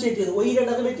differentiate ചെയ്തു. y യുടെ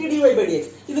derivative dy by dx.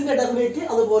 ഇതിന്റെ derivative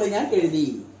അതുപോലെ ഞാൻ എഴുതി.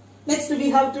 Next we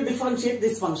have to differentiate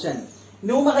this function.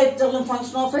 ന്യൂമറേറ്ററിലും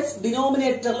function of x,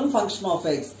 ഡിനോമിനേറ്ററിലും function of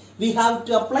x. We have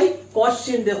to apply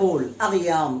quotient rule.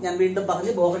 അറിയാം, ഞാൻ വീണ്ടും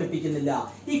പറഞ്ഞ് ബോറടിപ്പിക്കുന്നില്ല.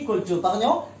 ഈക്വൽ ടു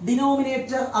പറഞ്ഞോ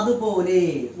ഡിനോമിനേറ്റർ അതുപോലെ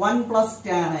 1 plus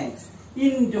tan x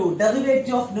into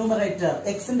derivative of numerator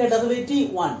എക്സിന്റെ ഡെറിവേറ്റീവ്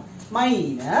 1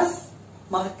 മൈനസ്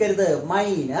മറക്കരുത്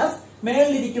minus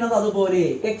മേളിലിരിക്കുന്നത് അതുപോലെ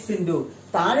X into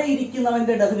താഴെ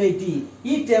ഇരിക്കുന്നവന്റെ ഡെറിവേറ്റീവ്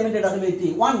ഈ ടേമിന്റെ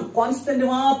ഡെറിവേറ്റീവ് 1 കോൺസ്റ്റന്റ്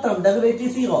മാത്രം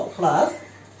ഡെറിവേറ്റീവ് 0 പ്ലസ്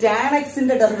tan x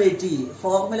ന്റെ ഡെറിവേറ്റീവ്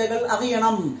ഫോർമുലകൾ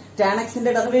അറിയണം. tan x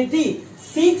ന്റെ derivative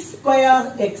 6 square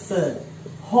x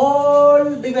whole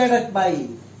divided by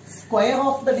square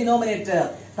of the denominator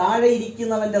താഴെ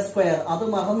ഇരിക്കുന്നവന്റെ സ്ക്വയർ അത്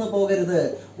മറന്നു പോകരുത്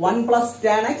 1 plus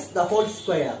tan x the whole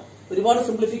square. ഒരുപാട്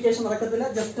സിംപ്ലിഫിക്കേഷൻ നടക്കത്തില്ല,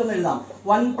 ജസ്റ്റ് ഒന്ന് എഴുതാം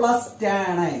 1 പ്ലസ്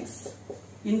tan x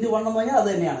ഇൻറ്റു 1 എന്ന് പറഞ്ഞാൽ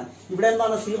അത് തന്നെയാണ്. ഇവിടെ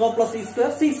എന്താണ് 0 plus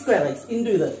C square X into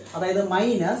ഇത് അതായത്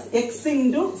minus X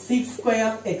into 6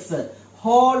 square X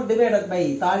whole divided by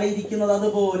താഴെ ഇരിക്കുന്നത്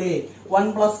അതുപോലെ 1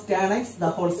 plus tan x the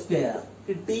whole square.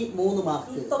 കിട്ടി 3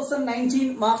 മാർക്ക്. 2019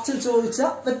 മാർച്ചിൽ ചോദിച്ച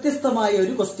വ്യത്യസ്തമായ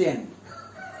ഒരു question.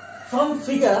 From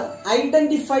figure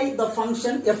identify the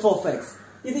function F of X.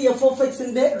 ഇത് എഫ് ഓഫ്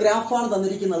എക്സിന്റെ ഗ്രാഫാണ്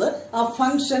തന്നിരിക്കുന്നത്. ആ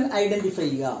ഫംഗ്ഷൻ ഐഡന്റിഫൈ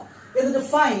ചെയ്യുക. എന്നിട്ട്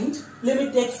find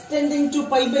limit extending to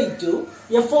pi by 2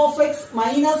 F of X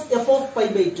minus F of pi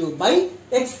by 2 by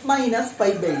X minus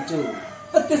pi by 2.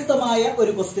 വ്യത്യസ്തമായ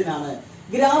ഒരു question ആണ്.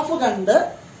 Graph കണ്ട്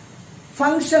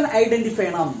ഫംഗ്ഷൻ ഐഡന്റിഫൈ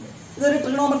ചെയ്യണം. ഇതൊരു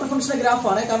ട്രിഗണോമെട്രിക് ഫംഗ്ഷന്റെ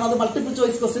ഗ്രാഫാണ്, കാരണം അത് മൾട്ടിപ്പിൾ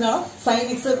ചോയ്സ് ക്വസ്റ്റ്യൻ ആണ്. Sign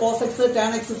X, cos X,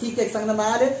 tan X, seek X അങ്ങനെ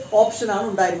 4 ഓപ്ഷൻ ആണ്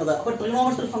ഉണ്ടായിരുന്നത്. അപ്പൊ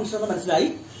ട്രിഗണോമെട്രിക് ഫംഗ്ഷൻ എന്ന് മനസ്സിലായി.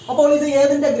 അപ്പോൾ ഇത്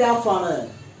ഏതിന്റെ ഗ്രാഫാണ്?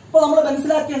 അപ്പൊ നമ്മൾ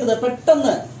മനസ്സിലാക്കേണ്ടത്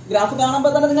പെട്ടെന്ന് ഗ്രാഫ്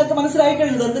കാണുമ്പോൾ തന്നെ നിങ്ങൾക്ക് മനസ്സിലായി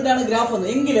കഴിഞ്ഞത് എന്തിന്റെയാണ് ഗ്രാഫ് എന്ന്.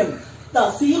 എങ്കിലും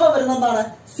 0 വരുന്ന എന്താണ്?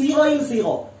 0യിൽ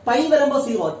 0, പൈ വരുമ്പോ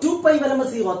 0, 2π വരുമ്പോ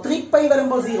 0, 3π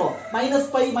വരുമ്പോ 0, minus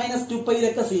pi minus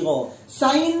 2πയിലൊക്കെ 0.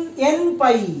 Sign n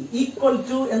pi equal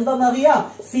to എന്താണെന്നറിയാം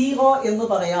 0 എന്ന്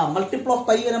പറയാം. മൾട്ടിപ്പിൾ ഓഫ്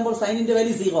പൈ വരുമ്പോൾ സൈനിന്റെ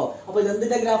വാല്യൂ 0. അപ്പൊ ഇത്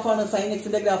എന്തിന്റെ ഗ്രാഫാണ്? സൈൻ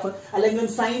എക്സിന്റെ ഗ്രാഫ്. അല്ലെങ്കിൽ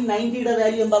സൈൻ 90യുടെ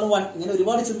വാല്യൂ എന്താണ് 1. ഇങ്ങനെ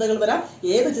ഒരുപാട് ചിന്തകൾ വരാം.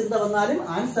 ഏത് ചിന്ത വന്നാലും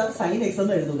ആൻസർ സൈൻ എക്സ്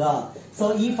എന്ന് എഴുതുക. സോ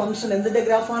ഈ ഫംഗ്ഷൻ എന്തിന്റെ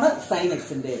ഗ്രാഫാണ്? സൈൻ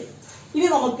എക്സിന്റെ. ഇനി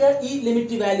നമുക്ക് ഈ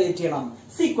ലിമിറ്റ് വാല്യുവേറ്റ് ചെയ്യണം.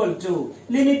 Equal to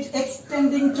limit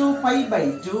extending to pi by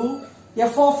 2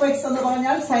 F of X എന്ന്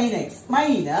പറഞ്ഞാൽ sign X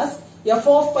minus F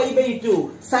of pi by 2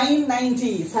 sign 90.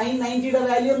 Sign 90യുടെ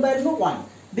value എന്തായിരുന്നു 1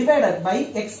 divided by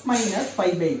X minus pi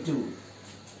by 2.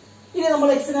 ഇനി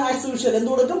നമ്മൾ എക്സിന് ആസ് യൂഷ്വൽ എന്ത്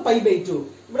കൊടുക്കും? Pi by 2.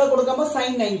 ഇവിടെ കൊടുക്കുമ്പോൾ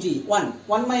സൈൻ 90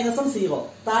 1 മൈനസും 0,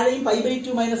 താഴെയും pi by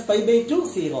 2 minus pi by 2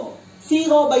 0.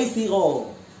 0 by 0.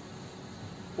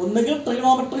 ഒന്നുകിൽ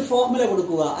ട്രിഗണോമെട്രിക് ഫോർമുല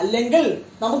കൊടുക്കുക, അല്ലെങ്കിൽ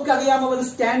നമുക്കറിയാവുന്ന ഒരു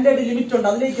സ്റ്റാൻഡേർഡ് ലിമിറ്റ് ഉണ്ട്,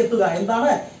 അതിലേക്ക് എത്തുക.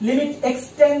 എന്താണ്? Limit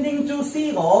extending to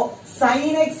 0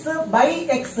 sign X by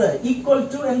X equal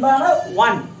to എന്താണ്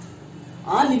 1.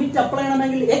 ആ ലിമിറ്റ് അപ്ലൈ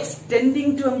ചെയ്യണമെങ്കിൽ എക്സ്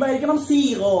ടെൻഡിങ് ടു എന്തായിരിക്കണം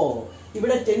 0.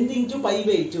 ഇവിടെ ടെൻഡിങ് ടു പൈ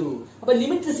ബൈ 2. അപ്പൊ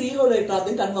ലിമിറ്റ് 0യിലേക്ക്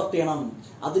ആദ്യം കൺവെർട്ട് ചെയ്യണം.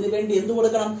 അതിനുവേണ്ടി എന്ത്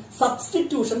കൊടുക്കണം?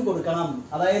 സബ്സ്റ്റിറ്റ്യൂഷൻ കൊടുക്കണം.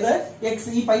 അതായത് എക്സ്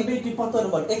ഈ പൈ ബൈ 2 ഇപ്പുറത്ത്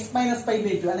വരുമ്പോൾ എക്സ് മൈനസ് പൈ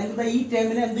ബൈ 2 അല്ലെങ്കിൽ ഈ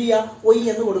ടേമിന് എന്ത് ചെയ്യുക? y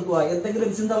എന്ന് കൊടുക്കുക.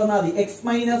 എന്തെങ്കിലും ചിന്ത വന്നാൽ മതി. X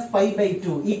minus pi by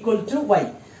 2 equal to y.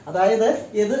 അതായത്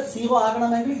ഇത് 0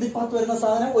 ആകണമെങ്കിൽ ഇത് ഇപ്പുറത്ത് വരുന്ന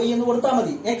സാധനം y എന്ന് കൊടുത്താൽ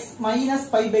മതി. X minus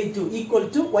pi by 2 equal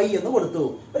to y എന്ന് കൊടുത്തു.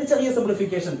 ഒരു ചെറിയ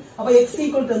സിംപ്ലിഫിക്കേഷൻ. അപ്പൊ എക്സ്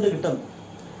ഈക്വൽ ടു എന്ത് കിട്ടും?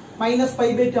 മൈനസ് പൈ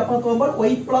ബൈ ടു അപ്പുറത്ത് പോകുമ്പോൾ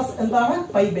y പ്ലസ് എന്താണ്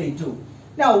pi by two.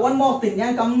 Now one more thing,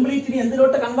 ഞാൻ കംപ്ലീറ്റ്ലി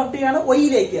എന്തിലോട്ട് കൺവെർട്ട് ചെയ്യാണ്?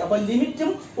 വൈയിലേക്ക്. അപ്പൊ ലിമിറ്റും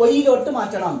വൈയിലോട്ട്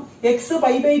മാറ്റണം. എക്സ്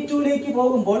പൈ ബൈ ലേക്ക്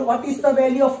പോകുമ്പോൾ what is the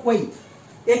value of Y?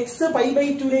 X pi by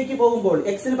ലേക്ക് പോകുമ്പോൾ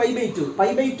എക്സിന് pi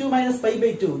by two minus pi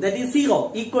by two that is 0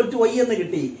 equal to Y എന്ന്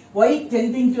കിട്ടി. വൈ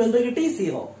ടെൻഡിങ് ടു എന്ത് കിട്ടി?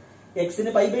 0.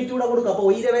 എക്സിന് പൈ ബൈ 2 കൂടെ കൊടുക്കുക. അപ്പൊ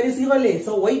വൈയുടെ വാല്യൂ 0 അല്ലേ?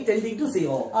 സോ വൈ ടെൻഡിങ് ടു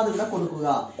 0 അതിവിടെ കൊടുക്കുക.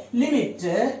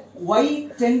 Limit Y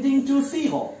tending to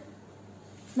 0.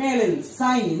 മേളിൽ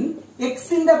സൈൻ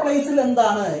എക്സിന്റെ പ്ലേസിൽ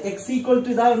എന്താണ്? എക്സ് ഈക്വൽ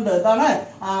ടു ഇതാണ്ട് ഇതാണ്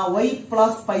Y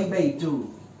plus pi by two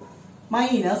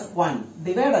minus 1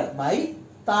 divided by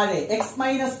താഴെ എക്സ്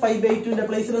മൈനസ് പൈ ബൈ ടുന്റെ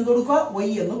പ്ലേസിൽ എന്ത് കൊടുക്കുക? വൈ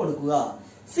എന്ന് കൊടുക്കുക.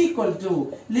 Equal to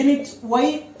limit Y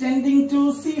tending to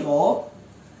 0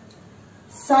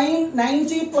 sign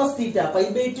 90 plus theta. Pi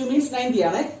by two means 90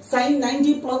 ആണ്. സൈൻ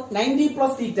 90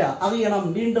 പ്ലസ് തീറ്റ അറിയണം.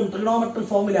 വീണ്ടും trigonometric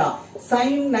formula.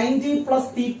 Sign 90 plus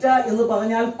theta എന്ന്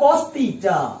പറഞ്ഞാൽ കോസ് തീറ്റ.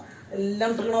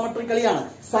 എല്ലാം ട്രിഗണോമെട്രിക് കളിയാണ്.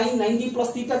 Sign 90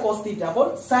 plus theta cos theta. അപ്പോൾ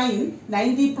സൈൻ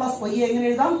 90 പ്ലസ് വൈ എങ്ങനെ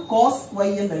എഴുതാം? കോസ് വൈ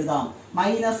എന്ന് എഴുതാം.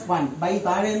 മൈനസ് 1 ബൈ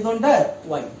താഴെ എന്തുണ്ട്?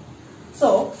 വൈ. സോ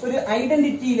ഒരു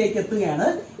ഐഡന്റിറ്റിയിലേക്ക് എത്തുകയാണ്.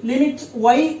 Limit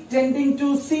Y tending to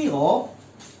 0.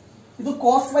 ഇത്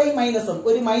കോസ് വൈ മൈനസും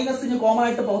ഒരു മൈനസിന് കോമൺ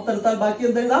ആയിട്ട് പുറത്തെടുത്താൽ ബാക്കി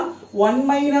എന്തെഴുതാം? 1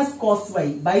 മൈനസ് കോസ് വൈ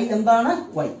ബൈ എന്താണ്?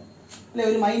 വൈ അല്ലെ?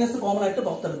 ഒരു മൈനസ് കോമൺ ആയിട്ട്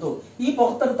പുറത്തെടുത്തു. ഈ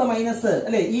പുറത്തെടുത്ത മൈനസ്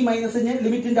അല്ലെ, ഈ മൈനസിന്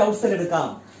ലിമിറ്റിന്റെ ഔട്ട് സൈഡ് എടുക്കാം.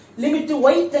 Limit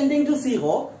Y tending to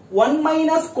 0 1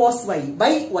 minus cos Y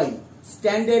by Y.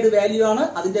 Standard value ആണ്.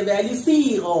 അതിന്റെ വാല്യൂ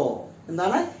 0.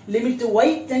 എന്താണ്? Limit Y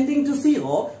tending to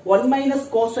 0 1 minus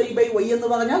cos Y by Y എന്ന്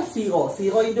പറഞ്ഞാൽ 0.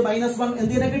 0 ഇൻറ്റു മൈനസ് 1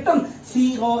 എന്തിനെ കിട്ടും?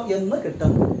 0 എന്ന്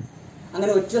കിട്ടും.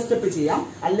 അങ്ങനെ ഒറ്റ സ്റ്റെപ്പ് ചെയ്യാം.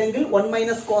 അല്ലെങ്കിൽ 1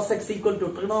 minus cos X equal to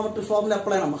trigonometric formula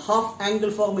apply ചെയ്യണം. Half angle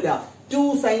formula 2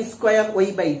 sine square Y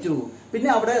by 2. പിന്നെ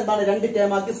അവിടെ എന്താണ്? 2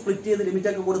 ടേം ആക്കി സ്പ്ലിറ്റ് ചെയ്ത് ലിമിറ്റ്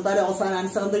ഒക്കെ കൊടുത്താൽ അവസാന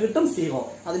ആൻസർ എന്ത് കിട്ടും? 0.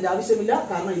 അതിന്റെ ആവശ്യമില്ല.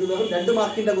 കാരണം ഇത് വെറും 2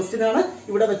 മാർക്കിന്റെ ക്വസ്റ്റ്യൻ ആണ്.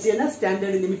 ഇവിടെ വെച്ച് തന്നെ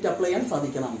സ്റ്റാൻഡേർഡ് ലിമിറ്റ് അപ്ലൈ ചെയ്യാൻ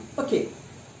സാധിക്കണം. ഓക്കെ,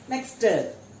 നെക്സ്റ്റ്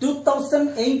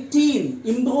 2018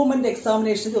 ഇംപ്രൂവ്മെന്റ്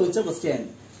എക്സാമിനേഷൻ ചോദിച്ച question.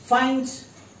 Find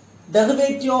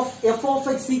derivative of F of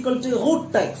X equal to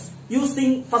root X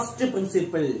using first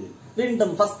principle. വീണ്ടും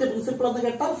ഫസ്റ്റ് പ്രിൻസിപ്പിൾ എന്ന്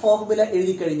കേട്ടാൽ ഫോർമുല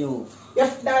എഴുതി കഴിഞ്ഞു.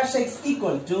 F dash X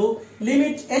equal to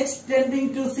limit H tending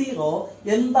to 0.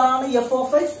 എന്താണ് F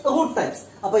of X? Root X.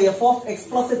 അപ്പൊ F of X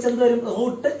plus H എന്ത് വരും?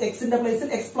 Root എക്സിന്റെ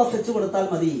പ്ലേസിൽ എക്സ് പ്ലസ് എച്ച് കൊടുത്താൽ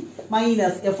മതി.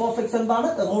 മൈനസ് എഫ് ഓഫ് എക്സ് എന്താണ്?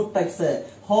 Root X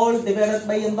whole divided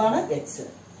by എന്താണ്? എച്ച്.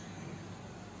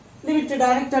 ലിമിറ്റ്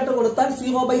ഡയറക്റ്റ് ആയിട്ട് കൊടുത്താൽ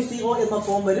 0/0 എന്ന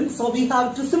ഫോം വരും. So we have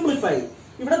to simplify.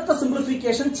 ഇവിടത്തെ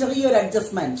സിംപ്ലിഫിക്കേഷൻ ചെറിയൊരു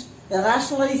അഡ്ജസ്റ്റ്മെന്റ്,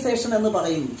 റാഷണലൈസേഷൻ എന്ന്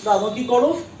പറയും. നോക്കിക്കോളൂ.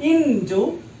 ഇൻറ്റു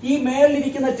ഈ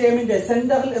മേളിലിരിക്കുന്ന ടേമിന്റെ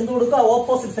സെന്ററിൽ എന്ത് കൊടുക്കുക?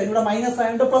 Opposite side. ഇവിടെ മൈനസ്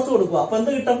ആയതുകൊണ്ട് പ്ലസ് കൊടുക്കുക. അപ്പൊ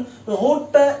എന്ത് കിട്ടും?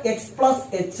 Root X plus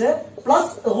H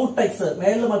plus root X.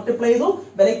 മേളിൽ മൾട്ടിപ്ലൈ ചെയ്തു.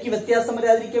 വിലയ്ക്ക് വ്യത്യാസം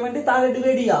വരാതിരിക്കാൻ വേണ്ടി താഴെ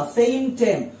ഡിവൈഡ് ചെയ്യുക. Same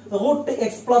term root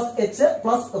X plus H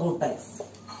plus root X.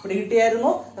 ഇവിടെ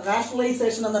കിട്ടിയായിരുന്നു.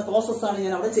 റാഷണലൈസേഷൻ എന്ന പ്രോസസ് ആണ്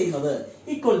ഞാൻ അവിടെ ചെയ്യുന്നത്.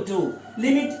 Equal to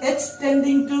limit H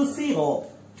tending to 0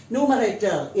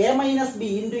 numerator A minus B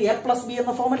into A plus B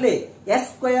എന്ന ഫോം അല്ലേ? S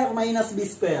square minus B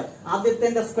square.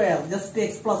 ആദ്യത്തെ square just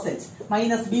X plus H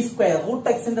minus B square root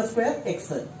എക്സിന്റെ square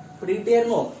X. ഇവിടെ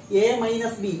കിട്ടിയായിരുന്നു A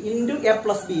minus B into A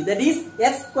plus B that is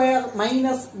S square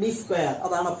minus B square.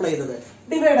 അതാണ് apply ചെയ്തത്.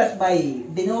 Divided by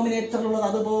ഡിനോമിനേറ്ററിലുള്ളത്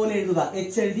അതുപോലെ എഴുതുക.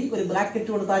 H എഴുതി ഒരു ബ്രാക്കറ്റ്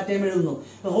കൊടുത്ത് ആ ടൈം എഴുതുന്നു.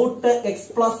 Root X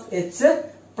plus H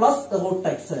plus root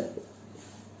X.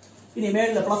 ഇനി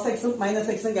മേളിൽ പ്ലസ് എക്സും മൈനസ്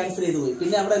എക്സും ക്യാൻസൽ ചെയ്ത് പോയി.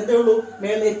 പിന്നെ അവിടെ എന്തേ ഉള്ളൂ?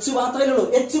 മേളിൽ എച്ച് മാത്രമേ ഉള്ളൂ.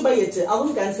 എച്ച് ബൈ എച്ച്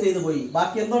അതും ക്യാൻസൽ ചെയ്ത് പോയി.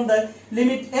 ബാക്കി എന്തുണ്ട്?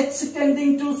 Limit H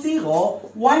tending to 0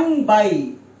 1 by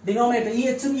denominator ഈ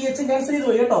എച്ചും ക്യാൻസൽ ചെയ്ത്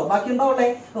പോയി കേട്ടോ. ബാക്കി എന്താവട്ടെ?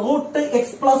 Root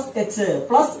X plus H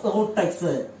plus root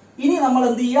X. ഇനി നമ്മൾ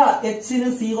എന്ത് ചെയ്യുക? എച്ചിന്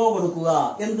 0 കൊടുക്കുക.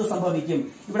 എന്ത് സംഭവിക്കും?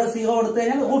 ഇവിടെ 0 കൊടുത്തു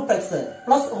കഴിഞ്ഞാൽ root X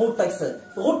plus root X.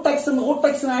 Root എക്സും റൂട്ട്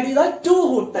എക്സും ആഡ് ചെയ്താൽ 2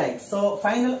 root X. So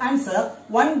final answer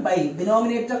 1 by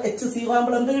denominator H 0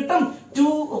 ആകുമ്പോൾ എന്ത് കിട്ടും?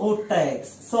 2 root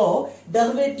X. So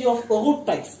derivative of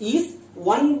root X is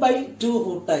 1 by 2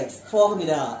 root x.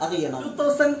 Formula അറിയണം.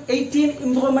 2018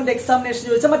 ഇംപ്രൂവ്മെന്റ് എക്സാമിനേഷൻ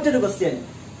ചോദിച്ച മറ്റൊരു question.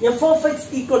 F of X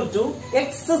equal to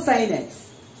x sine X.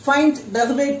 Find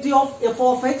derivative of F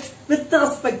of X with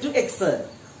respect to X.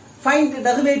 Find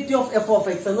derivative of F of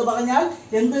X എന്ന് പറഞ്ഞാൽ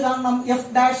എന്ത് കാണണം? F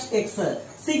dash X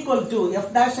equal to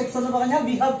F dash X എന്ന് പറഞ്ഞാൽ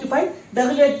we have to find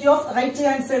derivative of right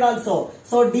hand side also.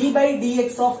 So D by D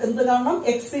X of എന്ത് കാണണം?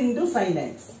 X into sine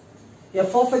X.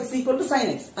 F of X equal to sign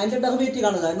X. അതിന്റെ derivative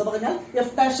കാണുക എന്ന് പറഞ്ഞാൽ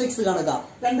F dash X കാണുക.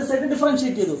 രണ്ട് side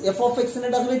differentiate ചെയ്തു. F of എക്സിന്റെ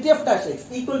derivative F dash X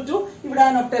equal to ഇവിടെ ആ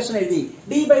നൊട്ടേഷൻ എഴുതി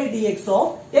D by D X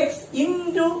of X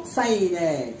into sine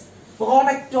X.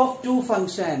 Product of two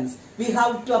functions. We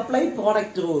have to apply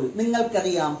product rule.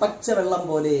 നിങ്ങൾക്കറിയാം പച്ചവെള്ളം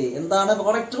പോലെ. എന്താണ്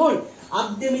പ്രോഡക്റ്റ് റൂൾ?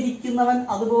 ആദ്യം ഇരിക്കുന്നവൻ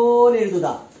അതുപോലെ എഴുതുക.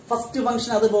 ഫസ്റ്റ്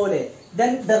ഫംഗ്ഷൻ അതുപോലെ,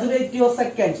 then ഡെറിവേറ്റീവ് ഓഫ്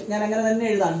സെക്കൻഡ് ഞാൻ അങ്ങനെ തന്നെ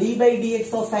എഴുതാം, d by dx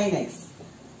of sin x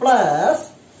plus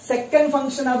second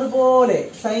function അതുപോലെ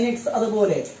sin x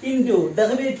അതുപോലെ into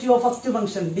derivative of first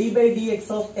function d by dx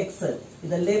of x.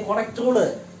 ഇതല്ലേ product rule.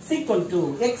 Equal to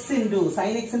x into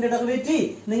sin x ന്റെ derivative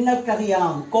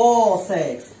നിങ്ങൾക്കറിയാം cos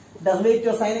x.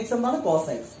 Derivative of sin x എന്താണ്? cos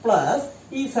x plus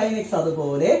ഈ sin x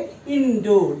അതുപോലെ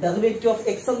into derivative of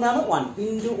x എന്താണ്? 1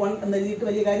 into 1 എന്ന് എഴുതിയിട്ട്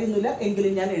വലിയ കാര്യമൊന്നുമില്ല,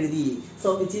 എങ്കിലും ഞാൻ എഴുതി.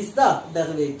 So which is the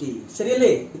derivative.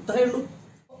 ശരിയല്ലേ? ഇത്രയേ ഉള്ളൂ.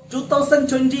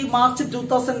 2020 മാർച്ച്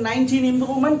 2019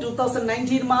 ഇംപ്രൂവ്മെന്റ്,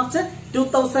 2019 മാർച്ച്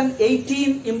 2018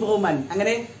 ഇംപ്രൂവ്മെന്റ്.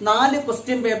 അങ്ങനെ 4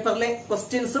 ക്വസ്റ്റ്യൻ പേപ്പറിലെ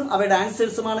ക്വസ്റ്റ്യൻസും അവയുടെ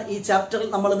ആൻസേഴ്സുമാണ് ഈ ചാപ്റ്ററിൽ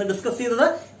നമ്മൾ ഇന്ന് ഡിസ്കസ് ചെയ്തത്.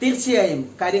 തീർച്ചയായും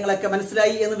കാര്യങ്ങളൊക്കെ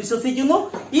മനസ്സിലായി എന്ന് വിശ്വസിക്കുന്നു.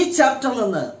 ഈ ചാപ്റ്ററിൽ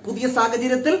നിന്ന് പുതിയ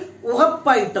സാഹചര്യത്തിൽ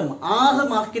ഉറപ്പായിട്ടും 6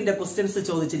 മാർക്കിന്റെ ക്വസ്റ്റ്യൻസ്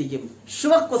ചോദിച്ചിരിക്കും.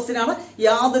 ഷുവർ ക്വസ്റ്റ്യൻ ആണ്,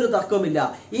 യാതൊരു തർക്കവുമില്ല.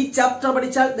 ഈ ചാപ്റ്റർ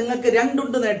പഠിച്ചാൽ നിങ്ങൾക്ക് 2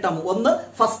 ഉണ്ട് നേട്ടം. 1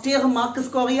 ഫസ്റ്റ് ഇയർ മാർക്ക്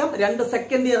സ്കോർ ചെയ്യാം, 2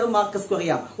 സെക്കൻഡ് ഇയർ മാർക്ക് സ്കോർ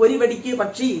ചെയ്യാം. ഒരു വെടിക്ക്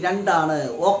പക്ഷി 2 ആണ്.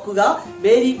 ഓർക്കുക,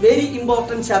 very very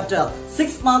important chapter.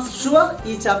 6 marks sure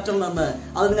ഈ ചാപ്റ്ററിൽ നിന്ന്.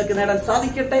 അത് നിങ്ങൾക്ക് നേടാൻ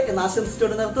സാധിക്കട്ടെ എന്ന്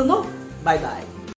ആശംസിച്ചുകൊണ്ട് നിർത്തുന്നു. Bye bye.